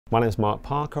My name is Mark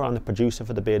Parker. I'm the producer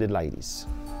for The Bearded Ladies.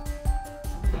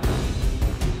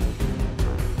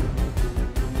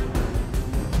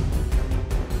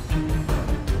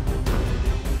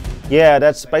 Yeah,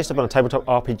 that's based upon a tabletop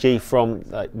RPG from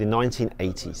the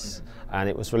 1980s, and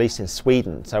it was released in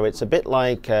Sweden. So it's a bit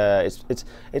like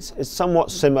it's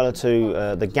somewhat similar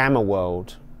to the Gamma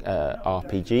World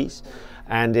RPGs,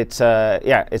 and it's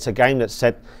a game that's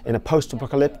set in a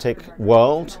post-apocalyptic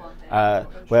world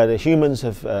where the humans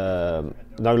have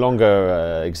no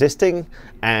longer existing,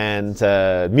 and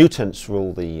mutants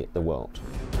rule the world.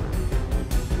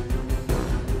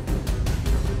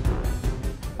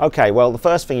 Okay, well, the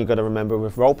first thing you've got to remember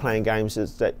with role-playing games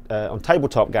is that on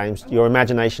tabletop games, your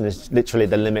imagination is literally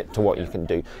the limit to what you can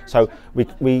do. So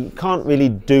we can't really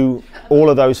do all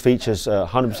of those features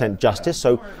 100% justice.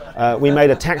 So we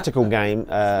made a tactical game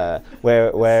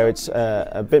where it's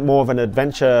a bit more of an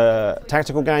adventure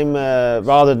tactical game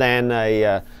rather than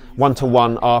a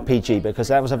one-to-one RPG, because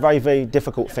that was a very, very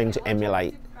difficult thing to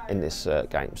emulate in this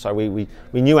game. So we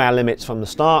knew our limits from the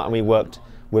start, and we worked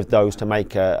with those to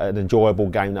make an enjoyable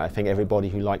game that I think everybody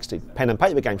who likes the pen and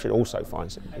paper game should also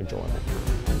find enjoyable.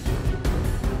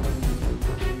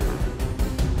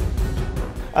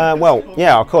 Well,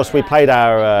 yeah, of course, we played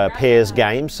our peers'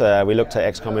 games. We looked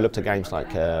at XCOM, we looked at games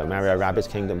like Mario Rabbids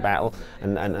Kingdom Battle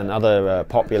and other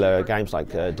popular games like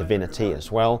Divinity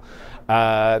as well.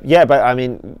 Yeah, but I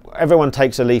mean, everyone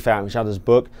takes a leaf out of each other's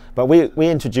book, but we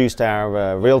introduced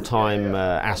our real-time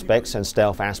aspects and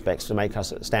stealth aspects to make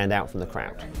us stand out from the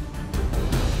crowd.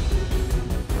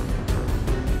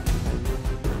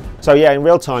 So yeah, in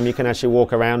real time you can actually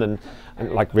walk around and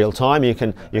like real time, you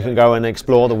can go and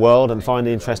explore the world and find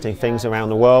the interesting things around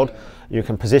the world. You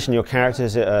can position your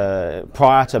characters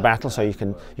prior to battle, so you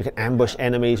can ambush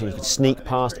enemies, or you can sneak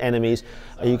past enemies.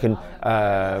 You can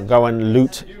go and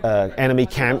loot enemy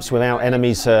camps without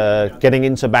enemies getting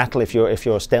into battle if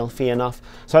you're stealthy enough.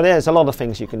 So there's a lot of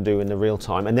things you can do in the real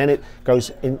time, and then it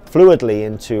goes fluidly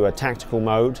into a tactical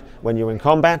mode when you're in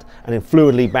combat, and then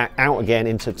fluidly back out again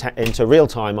into real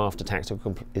time after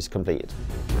tactical is completed.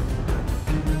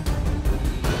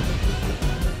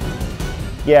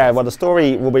 Yeah, well, the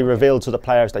story will be revealed to the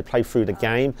player as they play through the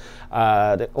game.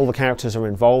 All the characters are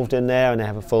involved in there, and they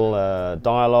have a full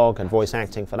dialogue and voice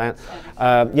acting for that.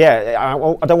 Yeah,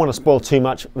 I don't want to spoil too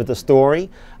much with the story.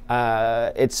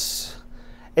 It's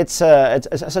a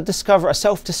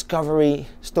self-discovery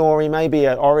story, maybe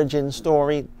an origin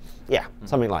story. Yeah,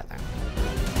 something like that.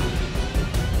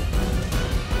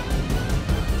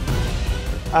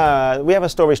 We have a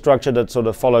story structure that sort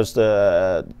of follows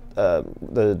the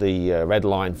red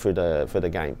line for the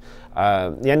game.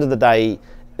 At the end of the day,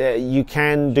 you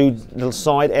can do little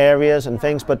side areas and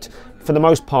things, but for the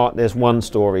most part, there's one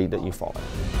story that you follow.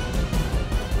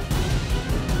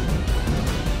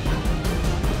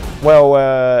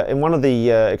 Well, in one of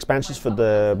the expansions for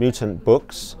the Mutant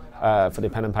books, for the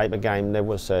pen and paper game, there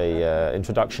was a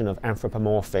introduction of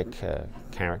anthropomorphic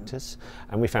characters,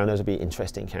 and we found those would be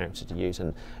interesting characters to use,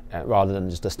 and rather than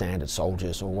just the standard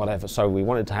soldiers or whatever. So we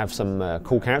wanted to have some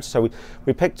cool characters. So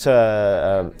we picked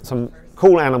some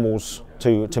cool animals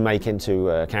to make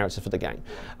into characters for the game.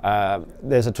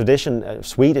 There's a tradition of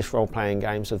Swedish role-playing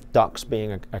games of ducks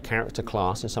being a character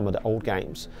class in some of the old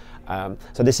games.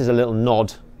 So this is a little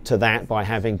nod to that by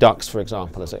having ducks, for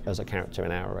example, as a character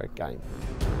in our game.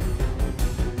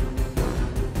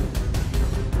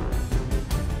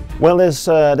 Well,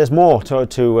 there's more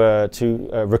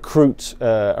to recruit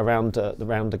around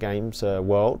the game's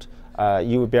world.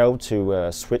 You would be able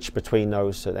to switch between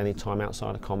those at any time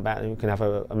outside of combat, and you can have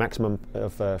a maximum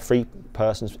of 3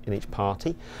 persons in each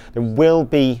party. There will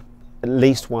be at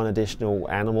least one additional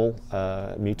animal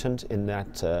mutant in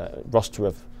that roster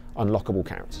of unlockable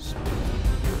characters.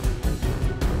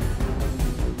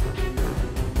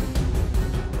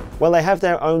 Well, they have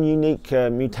their own unique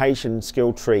mutation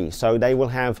skill tree, so they will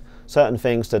have certain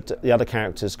things that the other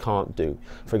characters can't do.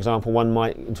 For example, one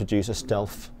might introduce a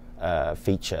stealth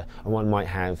feature, and one might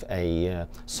have a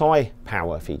psi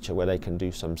power feature where they can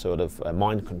do some sort of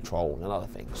mind control and other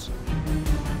things.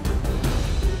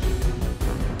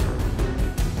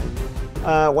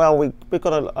 Well, we've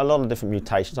got a lot of different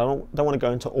mutations. I don't want to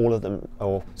go into all of them,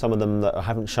 or some of them that I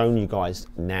haven't shown you guys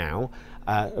now.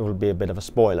 It will be a bit of a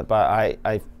spoiler, but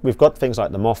we've got things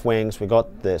like the moth wings, we've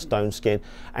got the stone skin,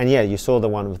 and yeah, you saw the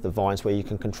one with the vines where you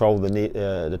can control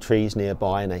the trees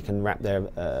nearby, and they can wrap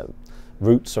their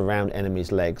roots around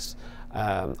enemies' legs.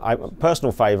 A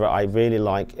personal favourite I really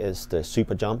like is the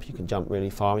super jump. You can jump really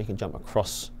far, you can jump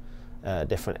across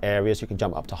different areas, you can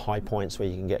jump up to high points where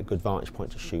you can get a good vantage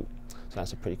point to shoot. So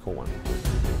that's a pretty cool one.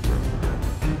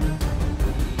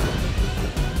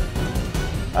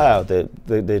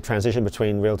 The transition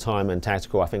between real-time and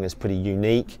tactical, I think, is pretty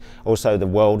unique. Also, the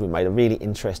world, we made a really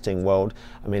interesting world.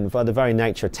 I mean, by the very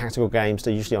nature of tactical games,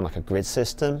 they're usually on like a grid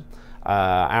system.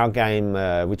 Our game,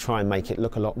 we try and make it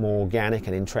look a lot more organic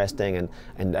and interesting,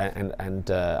 and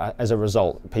as a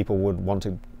result, people would want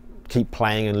to keep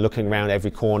playing and looking around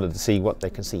every corner to see what they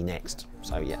can see next.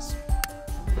 So yes.